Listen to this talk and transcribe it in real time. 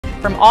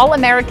From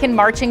All-American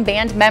marching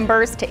band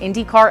members to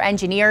IndyCar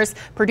engineers,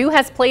 Purdue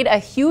has played a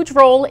huge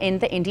role in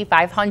the Indy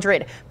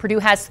 500. Purdue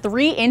has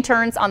 3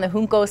 interns on the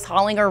Juncos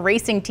Hollinger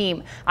Racing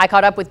team. I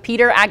caught up with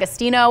Peter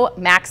Agostino,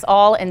 Max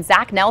All, and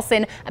Zach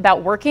Nelson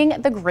about working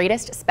the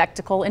greatest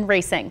spectacle in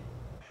racing.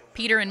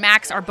 Peter and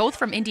Max are both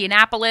from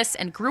Indianapolis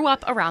and grew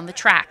up around the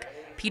track.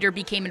 Peter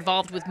became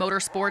involved with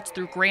motorsports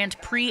through Grand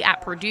Prix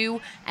at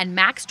Purdue, and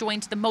Max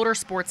joined the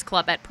Motorsports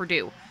Club at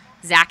Purdue.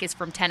 Zach is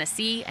from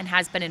Tennessee and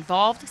has been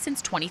involved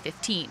since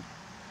 2015.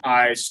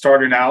 I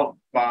started out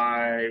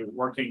by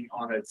working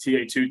on a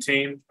TA2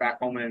 team back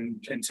home in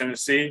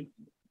Tennessee.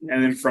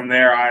 And then from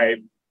there, I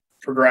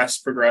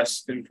progressed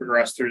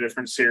through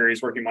different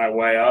series, working my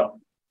way up.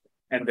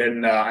 And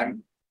then I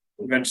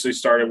eventually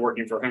started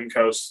working for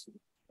Juncos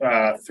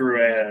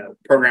through a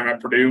program at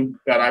Purdue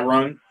that I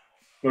run,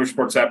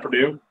 Motorsports at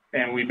Purdue.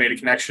 And we made a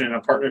connection and a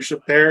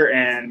partnership there.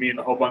 And me and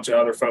a whole bunch of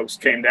other folks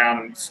came down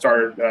and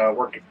started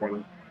working for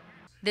them.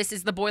 This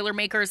is the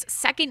Boilermakers'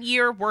 second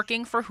year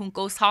working for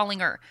Juncos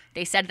Hollinger.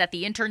 They said that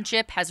the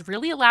internship has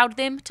really allowed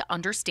them to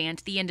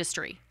understand the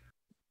industry.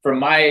 From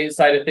my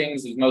side of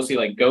things, it was mostly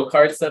like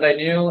go-karts that I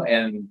knew,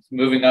 and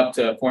moving up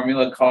to a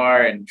Formula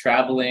car and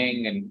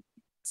traveling, and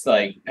it's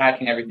like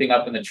packing everything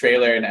up in the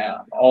trailer, and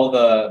all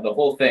the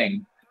whole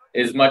thing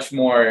is much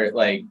more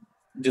like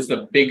just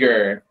a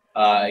bigger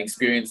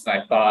experience than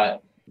I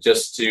thought.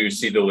 Just to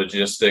see the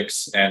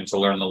logistics and to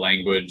learn the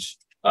language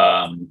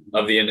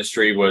of the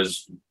industry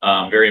was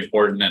very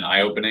important and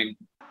eye-opening.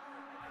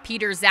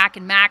 Peter, Zach,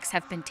 and Max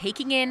have been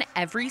taking in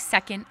every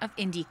second of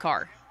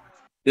IndyCar.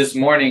 This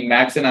morning,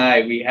 Max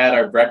and we had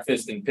our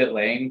breakfast in pit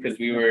lane because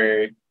we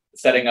were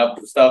setting up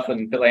stuff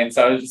in pit lane.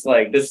 So I was just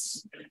like, this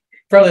is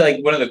probably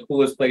like one of the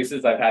coolest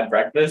places I've had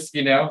breakfast,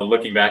 you know?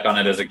 Looking back on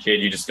it as a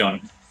kid, you just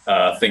don't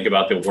think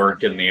about the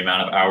work and the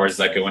amount of hours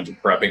that go into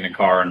prepping the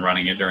car and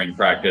running it during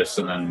practice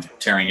and then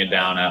tearing it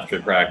down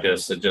after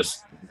practice.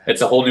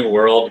 It's a whole new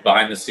world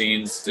behind the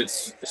scenes.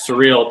 It's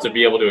surreal to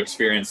be able to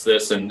experience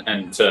this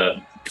and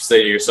to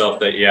say to yourself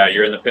that, yeah,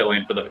 you're in the pit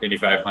lane for the Indy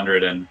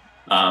 500 and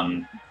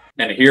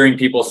hearing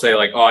people say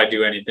like, oh, I'd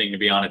do anything to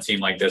be on a team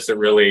like this. It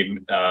really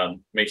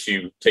makes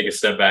you take a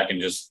step back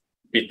and just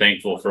be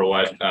thankful for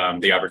what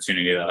the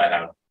opportunity that I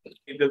have.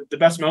 The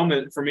best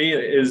moment for me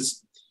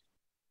is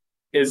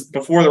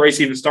before the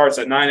race even starts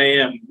at 9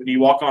 a.m. when you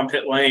walk on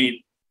pit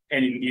lane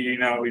and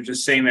you're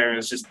just sitting there and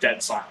it's just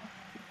dead silent.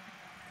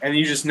 And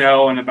you just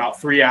know in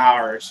about 3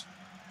 hours,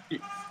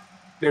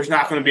 there's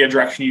not going to be a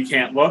direction you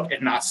can't look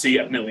and not see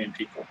a million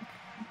people.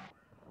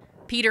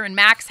 Peter and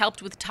Max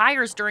helped with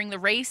tires during the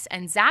race,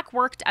 and Zach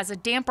worked as a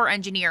damper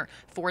engineer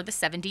for the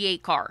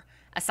 78 car.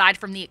 Aside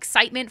from the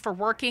excitement for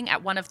working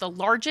at one of the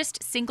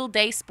largest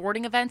single-day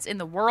sporting events in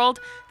the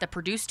world, the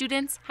Purdue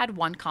students had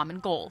one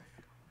common goal.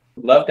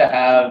 Love to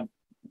have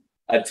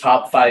a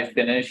top 5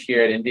 finish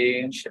here at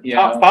Indy.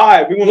 Top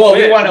 5. We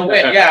want to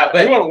win. Yeah,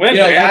 but we want to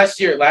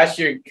win. Last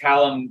year,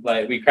 Callum,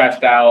 we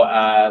crashed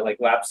out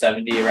lap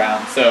 70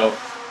 around. So,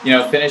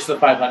 finish the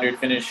 500,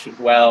 finish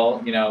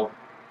well.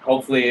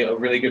 Hopefully a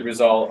really good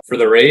result for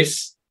the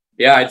race.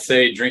 Yeah, I'd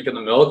say drinking the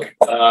milk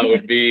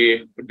would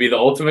be the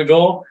ultimate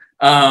goal.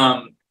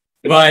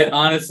 But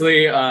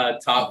honestly,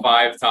 top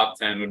 5, top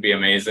 10 would be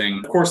amazing.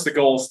 Of course, the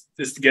goal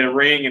is to get a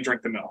ring and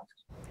drink the milk.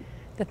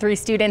 The 3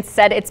 students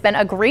said it's been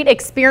a great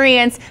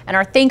experience and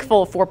are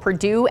thankful for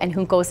Purdue and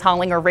Juncos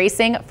Hollinger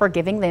Racing for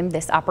giving them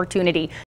this opportunity.